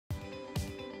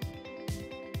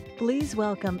Please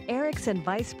welcome Ericsson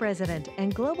Vice President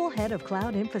and Global Head of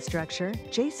Cloud Infrastructure,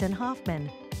 Jason Hoffman.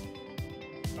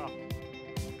 Oh.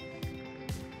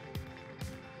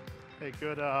 Hey,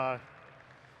 good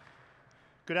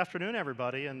afternoon,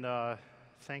 everybody, and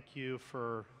thank you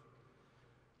for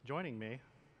joining me.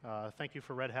 Thank you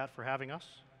for Red Hat for having us,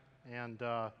 and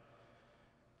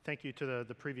thank you to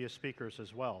the previous speakers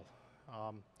as well.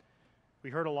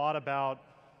 We heard a lot about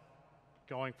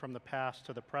going from the past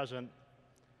to the present.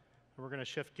 We're going to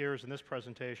shift gears in this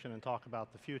presentation and talk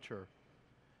about the future.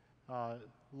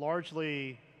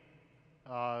 Largely,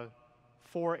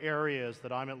 4 areas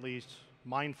that I'm at least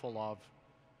mindful of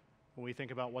when we think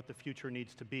about what the future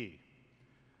needs to be.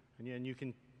 And you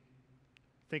can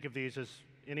think of these as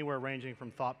anywhere ranging from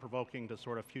thought-provoking to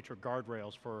sort of future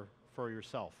guardrails for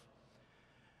yourself.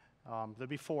 There'll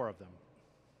be 4 of them.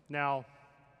 Now,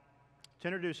 to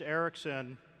introduce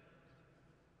Ericsson,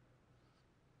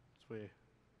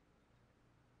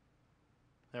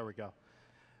 there we go.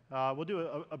 We'll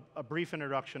do a brief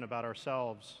introduction about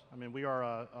ourselves. I mean, we are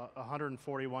a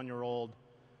 141-year-old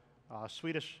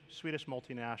Swedish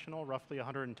multinational, roughly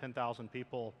 110,000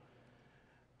 people.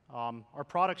 Our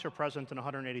products are present in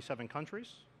 187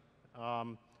 countries.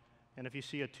 And if you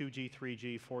see a 2G,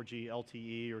 3G, 4G,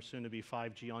 LTE, or soon to be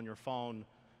 5G on your phone,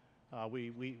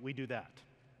 we do that.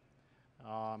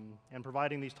 And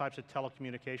providing these types of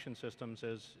telecommunication systems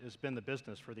has been the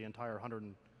business for the entire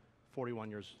 141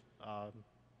 years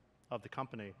of the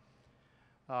company.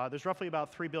 There's roughly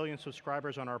about 3 billion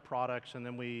subscribers on our products, and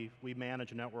then we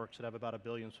manage networks that have about 1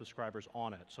 billion subscribers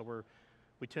on it. So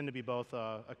we tend to be both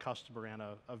a customer and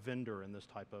a vendor in this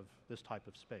type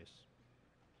of space.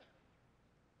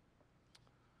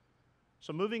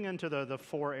 So moving into the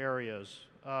 4 areas,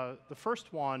 the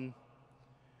first one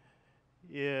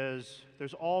is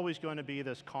there's always going to be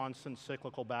this constant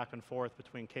cyclical back and forth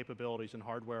between capabilities and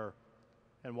hardware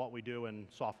and what we do in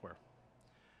software.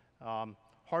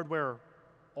 Hardware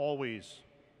always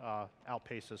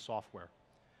outpaces software.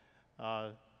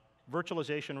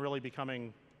 Virtualization really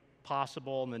becoming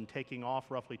possible and then taking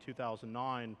off roughly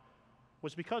 2009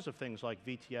 was because of things like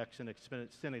VTX and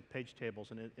extended page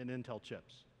tables and Intel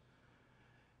chips.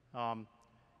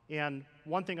 And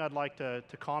one thing I'd like to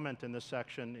comment in this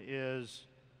section is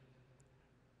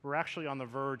we're actually on the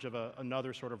verge of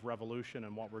another sort of revolution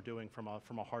in what we're doing from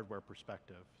a hardware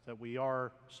perspective. That we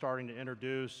are starting to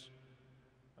introduce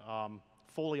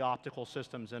fully optical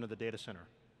systems into the data center.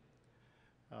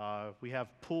 We have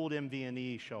pooled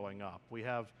MV&E showing up. We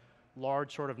have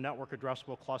large sort of network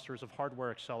addressable clusters of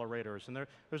hardware accelerators, and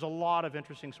there's a lot of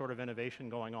interesting sort of innovation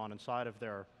going on inside of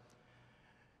there.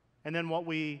 And then what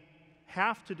we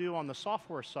have to do on the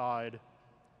software side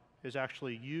is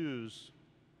actually use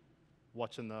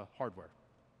what's in the hardware.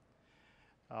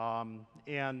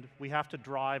 And we have to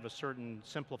drive a certain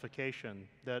simplification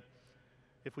that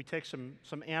if we take some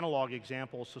analog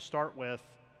examples to start with,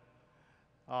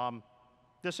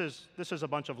 this is a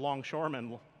bunch of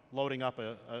longshoremen loading up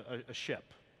a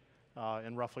ship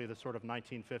in roughly the sort of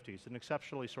 1950s, an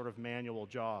exceptionally sort of manual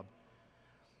job.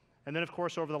 And then, of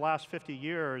course, over the last 50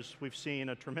 years, we've seen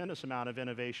a tremendous amount of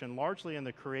innovation, largely in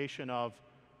the creation of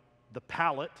the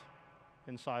pallet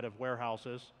inside of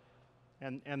warehouses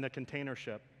and the container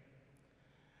ship.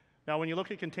 Now, when you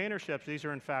look at container ships, these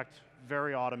are in fact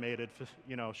very automated,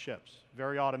 ships,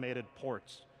 very automated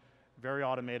ports, very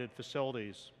automated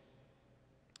facilities.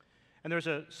 And there's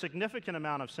a significant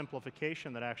amount of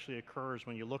simplification that actually occurs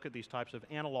when you look at these types of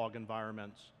analog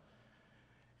environments.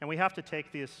 And we have to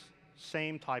take this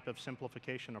same type of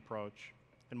simplification approach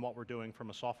in what we're doing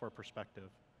from a software perspective.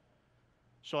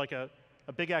 So like a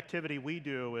big activity we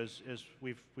do is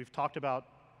we've talked about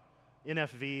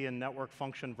NFV and network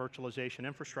function virtualization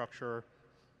infrastructure,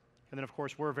 and then of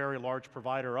course we're a very large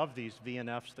provider of these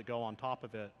VNFs that go on top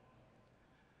of it.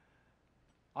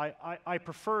 I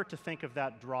prefer to think of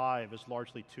that drive as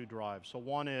largely 2 drives. So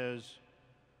one is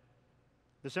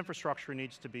this infrastructure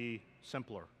needs to be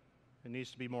simpler. It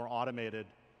needs to be more automated.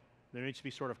 There needs to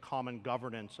be sort of common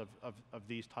governance of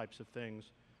these types of things.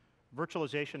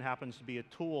 Virtualization happens to be a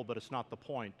tool, but it's not the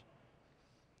point.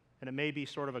 And it may be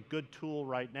sort of a good tool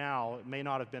right now. It may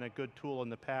not have been a good tool in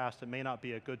the past. It may not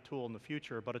be a good tool in the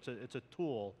future, but it's a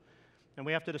tool. And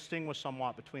we have to distinguish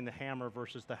somewhat between the hammer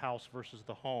versus the house versus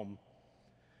the home.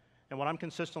 And what I'm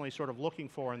consistently sort of looking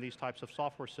for in these types of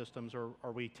software systems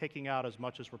are we taking out as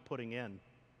much as we're putting in?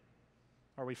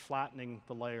 Are we flattening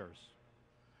the layers?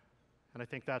 And I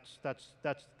think that's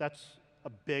a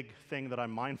big thing that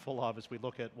I'm mindful of as we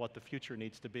look at what the future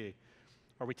needs to be.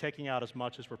 Are we taking out as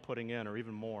much as we're putting in, or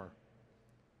even more?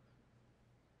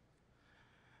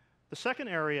 The second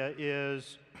area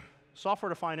is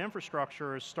software-defined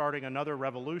infrastructure is starting another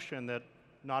revolution that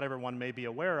not everyone may be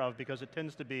aware of, because it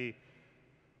tends to be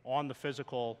on the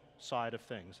physical side of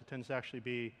things. It tends to actually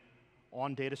be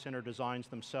on data center designs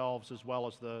themselves, as well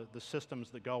as the systems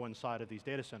that go inside of these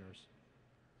data centers.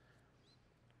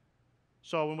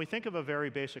 So when we think of a very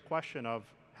basic question of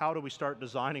how do we start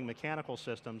designing mechanical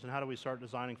systems and how do we start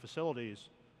designing facilities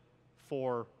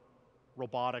for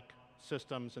robotic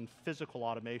systems and physical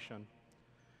automation,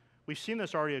 we've seen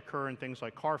this already occur in things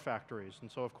like car factories.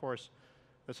 And so of course,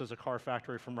 this is a car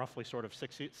factory from roughly sort of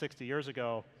 60 years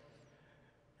ago.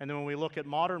 And then when we look at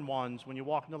modern ones, when you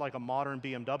walk into like a modern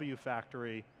BMW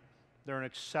factory, they're an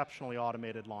exceptionally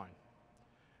automated line.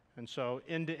 And so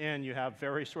end to end, you have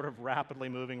very sort of rapidly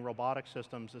moving robotic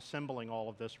systems assembling all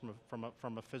of this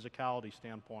from a physicality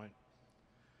standpoint.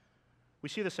 We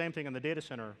see the same thing in the data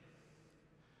center.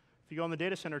 If you go in the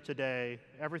data center today,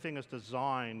 everything is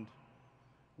designed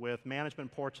with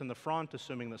management ports in the front,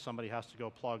 assuming that somebody has to go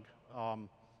plug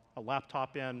a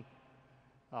laptop in.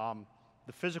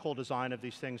 The physical design of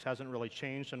these things hasn't really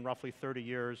changed in roughly 30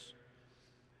 years.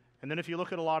 And then if you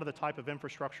look at a lot of the type of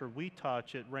infrastructure we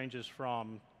touch, it ranges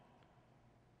from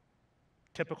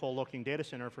typical looking data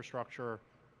center infrastructure,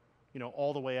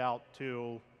 all the way out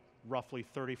to roughly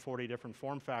 30, 40 different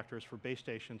form factors for base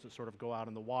stations that sort of go out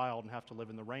in the wild and have to live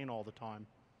in the rain all the time.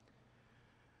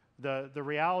 The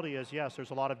reality is, yes,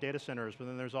 there's a lot of data centers, but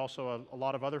then there's also a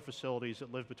lot of other facilities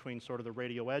that live between sort of the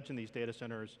radio edge in these data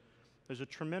centers. There's a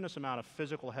tremendous amount of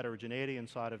physical heterogeneity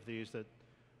inside of these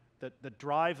that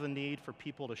drive the need for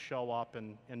people to show up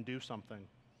and do something.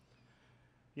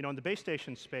 In the base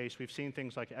station space, we've seen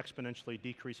things like exponentially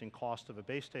decreasing cost of a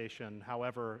base station.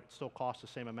 However, it still costs the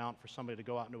same amount for somebody to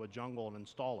go out into a jungle and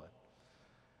install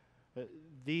it.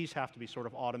 These have to be sort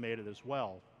of automated as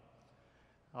well.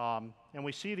 And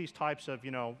we see these types of,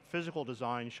 physical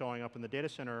design showing up in the data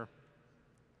center.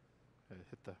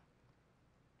 Hit the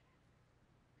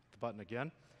button again.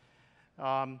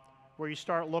 Where you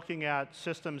start looking at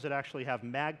systems that actually have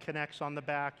mag connects on the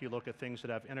back. You look at things that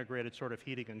have integrated sort of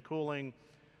heating and cooling.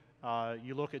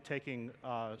 You look at taking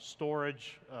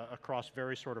storage across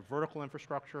very sort of vertical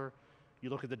infrastructure. You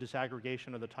look at the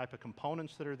disaggregation of the type of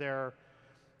components that are there.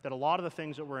 That a lot of the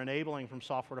things that we're enabling from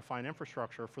software-defined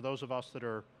infrastructure, for those of us that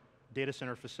are data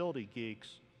center facility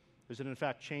geeks, is it in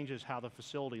fact changes how the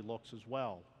facility looks as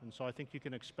well. And so I think you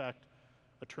can expect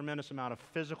a tremendous amount of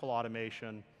physical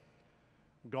automation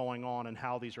going on and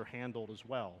how these are handled as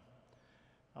well.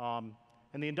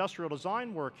 And the industrial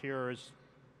design work here is,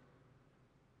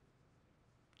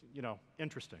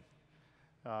 interesting.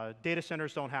 Data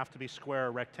centers don't have to be square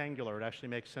or rectangular. It actually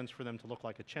makes sense for them to look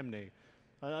like a chimney.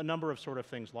 A number of sort of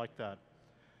things like that.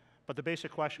 But the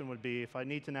basic question would be, if I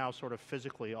need to now sort of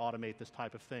physically automate this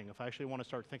type of thing, if I actually want to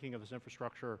start thinking of this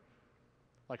infrastructure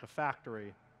like a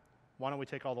factory, why don't we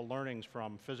take all the learnings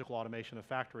from physical automation of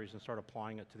factories and start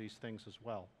applying it to these things as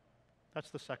well?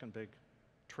 That's the second big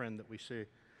trend that we see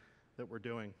that we're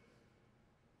doing.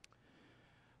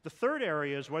 The third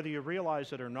area is, whether you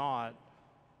realize it or not,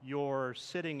 you're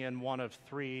sitting in one of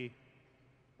three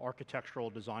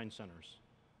architectural design centers.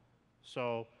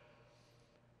 So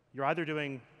you're either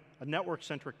doing a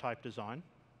network-centric type design,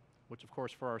 which of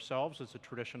course for ourselves is a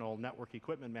traditional network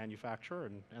equipment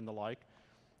manufacturer and the like.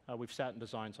 We've sat in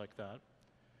designs like that.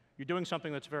 You're doing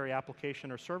something that's very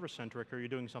application or service-centric, or you're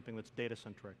doing something that's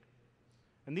data-centric.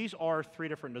 And these are three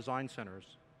different design centers.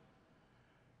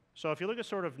 So if you look at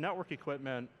sort of network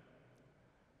equipment,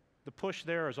 the push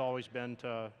there has always been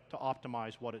to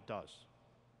optimize what it does.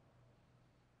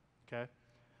 Okay?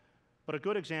 But a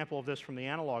good example of this from the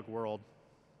analog world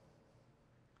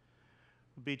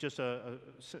would be just a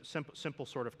simple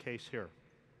sort of case here.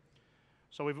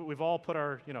 So we've all put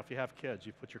our, if you have kids,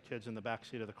 you've put your kids in the back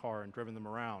seat of the car and driven them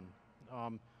around.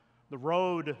 The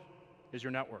road is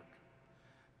your network.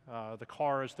 The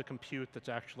car is the compute that's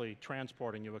actually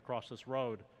transporting you across this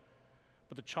road.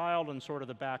 But the child in sort of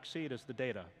the back seat is the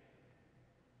data.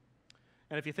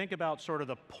 And if you think about sort of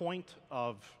the point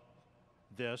of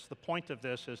this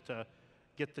is to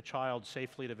get the child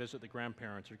safely to visit the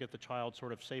grandparents, or get the child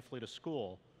sort of safely to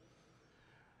school.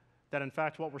 That in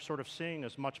fact what we're sort of seeing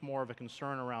is much more of a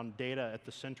concern around data at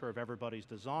the center of everybody's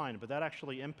design, but that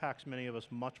actually impacts many of us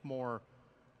much more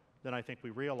than I think we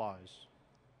realize.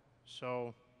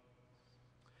 So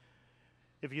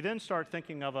if you then start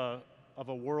thinking of a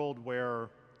world where,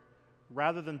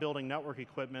 rather than building network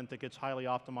equipment that gets highly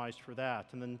optimized for that,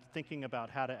 and then thinking about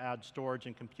how to add storage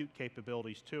and compute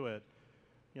capabilities to it,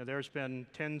 there's been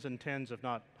tens and tens, if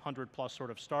not 100+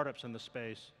 sort of startups in the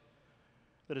space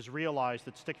that has realized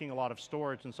that sticking a lot of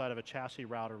storage inside of a chassis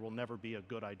router will never be a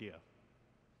good idea.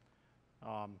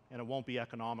 and it won't be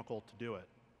economical to do it.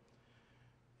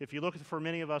 If you look for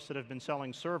many of us that have been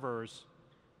selling servers,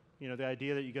 you know, the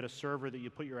idea that you get a server that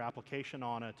you put your application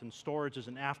on it, and storage is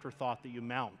an afterthought that you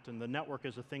mount, and the network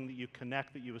is a thing that you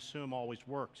connect that you assume always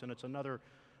works, and it's another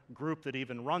group that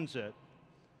even runs it,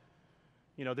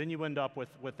 you know, then you end up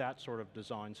with that sort of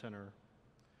design center.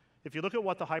 If you look at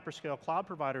what the hyperscale cloud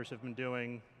providers have been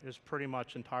doing, is pretty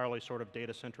much entirely sort of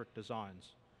data-centric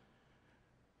designs.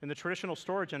 In the traditional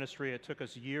storage industry, it took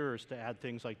us years to add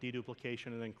things like deduplication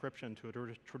and encryption to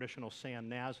a traditional SAN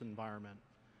NAS environment.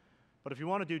 But if you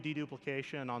want to do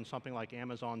deduplication on something like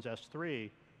Amazon's S3,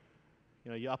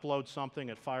 you know, you upload something,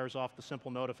 it fires off the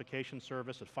simple notification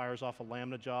service, it fires off a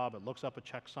Lambda job, it looks up a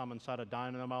checksum inside a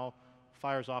Dynamo,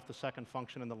 fires off the second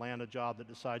function in the Lambda job that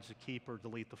decides to keep or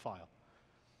delete the file.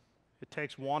 It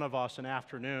takes one of us an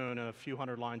afternoon and a few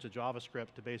hundred lines of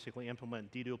JavaScript to basically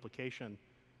implement deduplication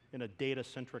in a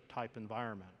data-centric type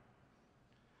environment.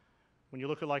 When you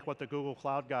look at like what the Google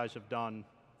Cloud guys have done,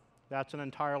 that's an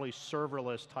entirely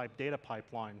serverless type data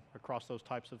pipeline across those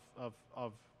types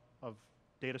of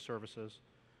data services.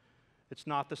 It's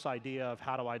not this idea of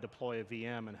how do I deploy a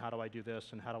VM and how do I do this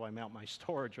and how do I mount my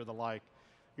storage or the like.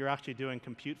 You're actually doing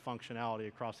compute functionality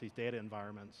across these data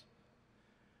environments.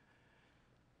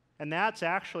 And that's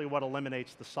actually what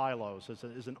eliminates the silos,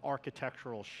 is an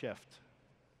architectural shift.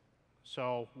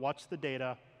 So what's the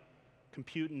data?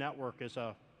 Compute network is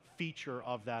a feature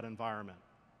of that environment.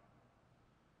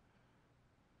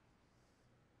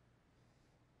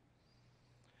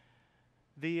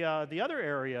 The other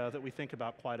area that we think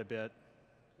about quite a bit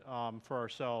for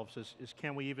ourselves is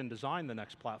can we even design the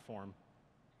next platform?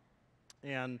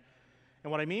 And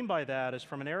what I mean by that is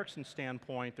from an Ericsson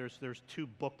standpoint, there's two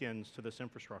bookends to this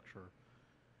infrastructure.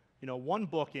 You know, one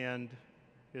bookend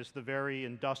is the very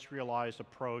industrialized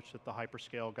approach that the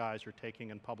hyperscale guys are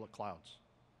taking in public clouds.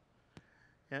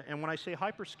 And when I say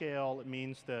hyperscale, it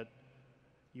means that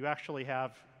you actually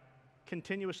have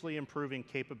continuously improving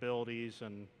capabilities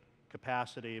and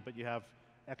capacity, but you have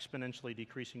exponentially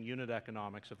decreasing unit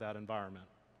economics of that environment.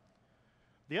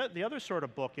 The other sort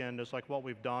of bookend is like what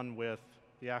we've done with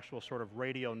the actual sort of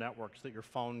radio networks that your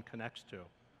phone connects to.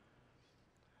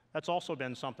 That's also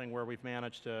been something where we've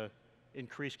managed to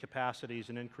increase capacities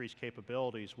and increase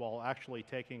capabilities while actually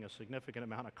taking a significant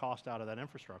amount of cost out of that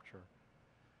infrastructure.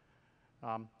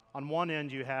 On one end,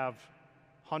 you have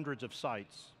hundreds of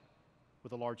sites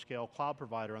with a large-scale cloud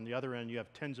provider. On the other end, you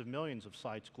have tens of millions of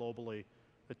sites globally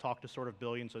that talk to sort of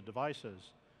billions of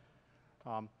devices.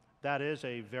 That is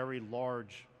a very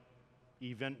large,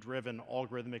 event-driven,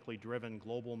 algorithmically driven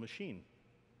global machine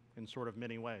in sort of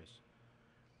many ways.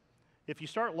 If you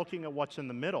start looking at what's in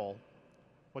the middle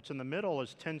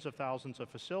is tens of thousands of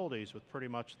facilities with pretty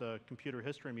much the computer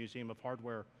history museum of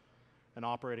hardware and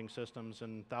operating systems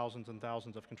and thousands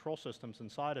of control systems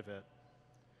inside of it.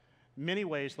 In many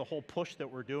ways, the whole push that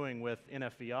we're doing with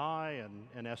NFVI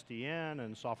and SDN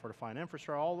and software-defined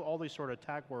infrastructure, all these sort of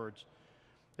tag words,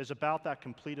 is about that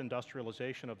complete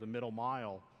industrialization of the middle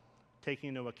mile, taking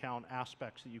into account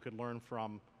aspects that you could learn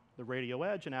from the radio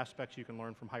edge and aspects you can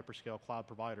learn from hyperscale cloud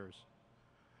providers.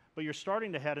 But you're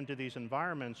starting to head into these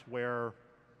environments where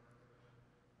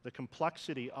the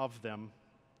complexity of them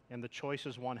and the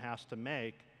choices one has to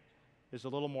make is a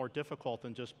little more difficult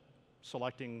than just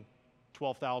selecting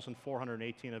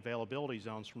 12,418 availability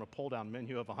zones from a pull-down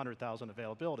menu of 100,000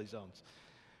 availability zones.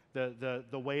 The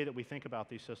way that we think about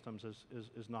these systems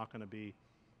is not going to be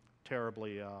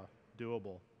terribly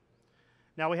doable.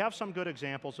 Now we have some good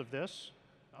examples of this.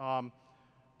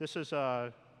 This is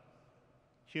a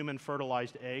human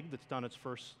fertilized egg that's done its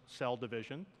first cell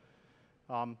division.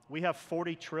 We have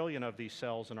 40 trillion of these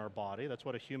cells in our body. That's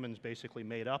what a human's basically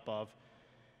made up of.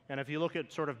 And if you look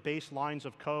at sort of base lines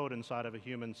of code inside of a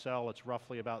human cell, it's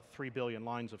roughly about 3 billion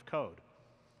lines of code.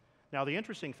 Now the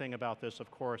interesting thing about this,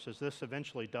 of course, is this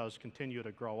eventually does continue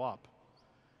to grow up.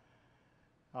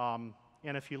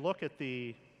 And if you look at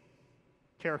the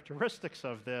characteristics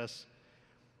of this,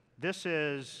 this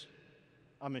is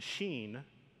a machine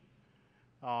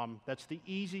that's the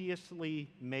easiestly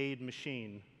made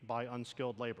machine by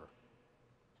unskilled labor,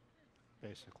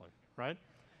 basically, right?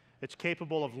 It's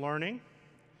capable of learning,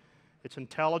 it's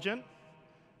intelligent,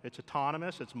 it's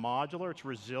autonomous, it's modular, it's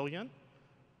resilient,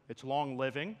 it's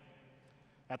long-living.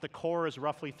 At the core is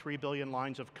roughly 3 billion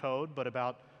lines of code, but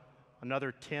about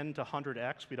another 10 to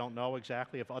 100x, we don't know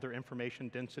exactly, of other information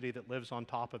density that lives on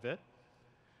top of it.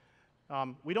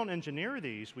 We don't engineer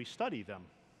these, we study them.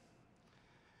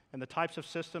 And the types of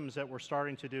systems that we're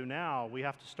starting to do now, we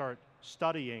have to start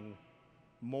studying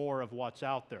more of what's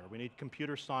out there. We need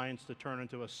computer science to turn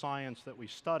into a science that we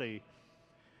study,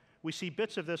 We see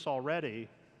bits of this already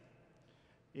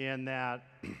in that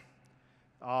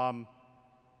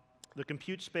the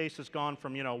compute space has gone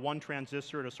from, one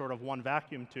transistor to sort of one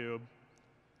vacuum tube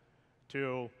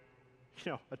to,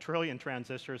 a trillion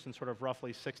transistors in sort of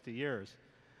roughly 60 years.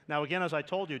 Now again, as I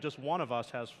told you, just one of us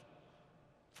has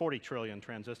 40 trillion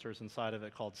transistors inside of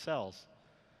it called cells.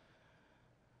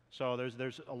 So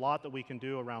there's a lot that we can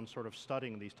do around sort of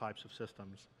studying these types of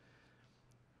systems.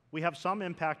 We have some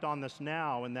impact on this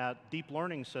now in that deep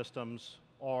learning systems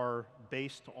are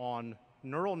based on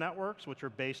neural networks, which are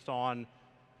based on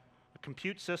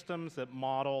compute systems that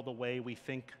model the way we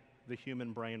think the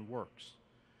human brain works.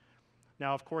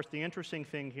 Now, of course, the interesting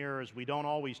thing here is we don't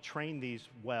always train these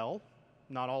well.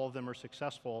 Not all of them are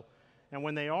successful. And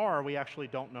when they are, we actually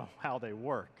don't know how they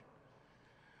work.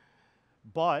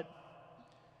 But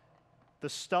the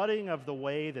studying of the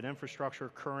way that infrastructure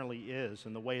currently is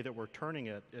and the way that we're turning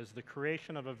it is the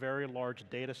creation of a very large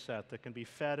data set that can be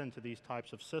fed into these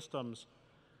types of systems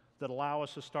that allow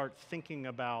us to start thinking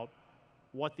about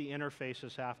what the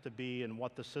interfaces have to be and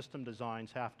what the system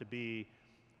designs have to be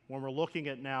when we're looking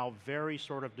at now very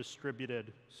sort of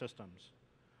distributed systems.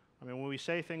 I mean, when we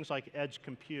say things like edge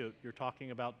compute, you're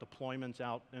talking about deployments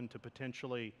out into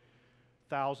potentially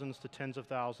thousands to tens of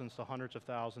thousands to hundreds of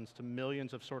thousands to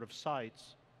millions of sort of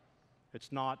sites.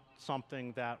 It's not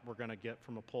something that we're going to get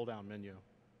from a pull-down menu.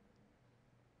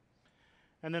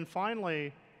 And then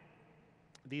finally,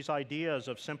 these ideas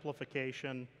of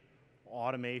simplification,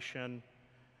 automation,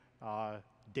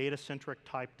 data-centric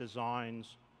type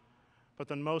designs, but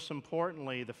then most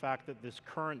importantly, the fact that these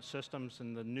current systems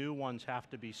and the new ones have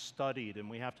to be studied, and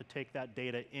we have to take that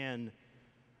data in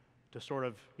to sort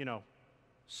of,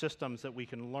 systems that we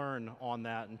can learn on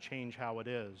that and change how it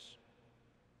is.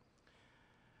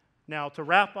 Now, to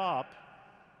wrap up,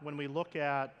 when we look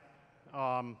at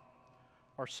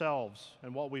ourselves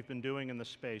and what we've been doing in this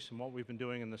space and what we've been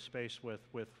doing in this space with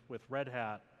Red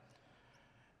Hat,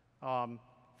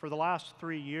 for the last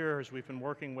 3 years, we've been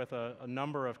working with a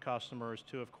number of customers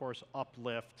to, of course,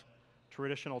 uplift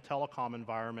traditional telecom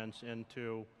environments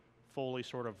into fully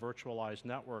sort of virtualized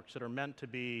networks that are meant to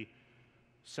be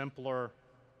simpler,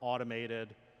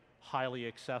 automated, highly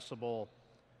accessible,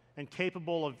 and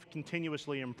capable of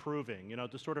continuously improving,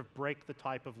 to sort of break the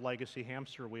type of legacy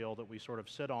hamster wheel that we sort of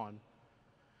sit on.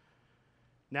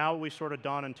 Now what we've sort of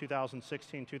done in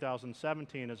 2016,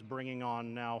 2017 is bringing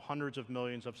on now hundreds of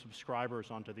millions of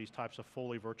subscribers onto these types of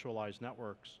fully virtualized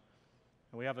networks.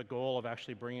 And we have a goal of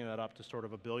actually bringing that up to sort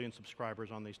of 1 billion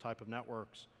subscribers on these type of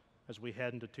networks as we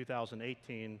head into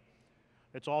 2018.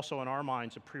 It's also, in our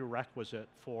minds, a prerequisite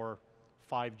for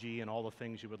 5G and all the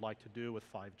things you would like to do with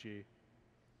 5G.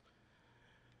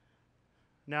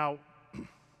 Now,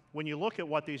 when you look at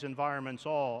what these environments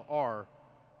all are,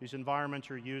 these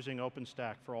environments are using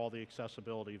OpenStack for all the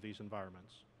accessibility of these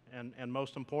environments. And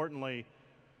most importantly,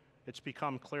 it's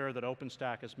become clear that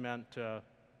OpenStack is meant to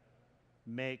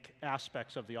make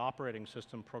aspects of the operating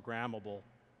system programmable.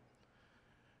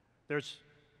 There's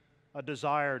a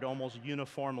desire to almost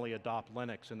uniformly adopt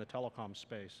Linux in the telecom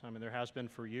space. I mean, there has been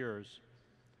for years.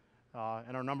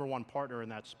 And our #1 partner in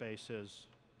that space is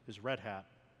Red Hat.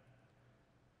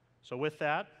 So with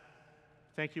that,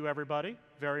 thank you everybody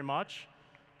very much.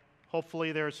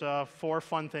 Hopefully there's 4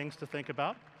 fun things to think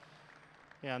about.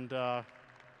 And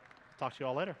talk to you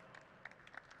all later.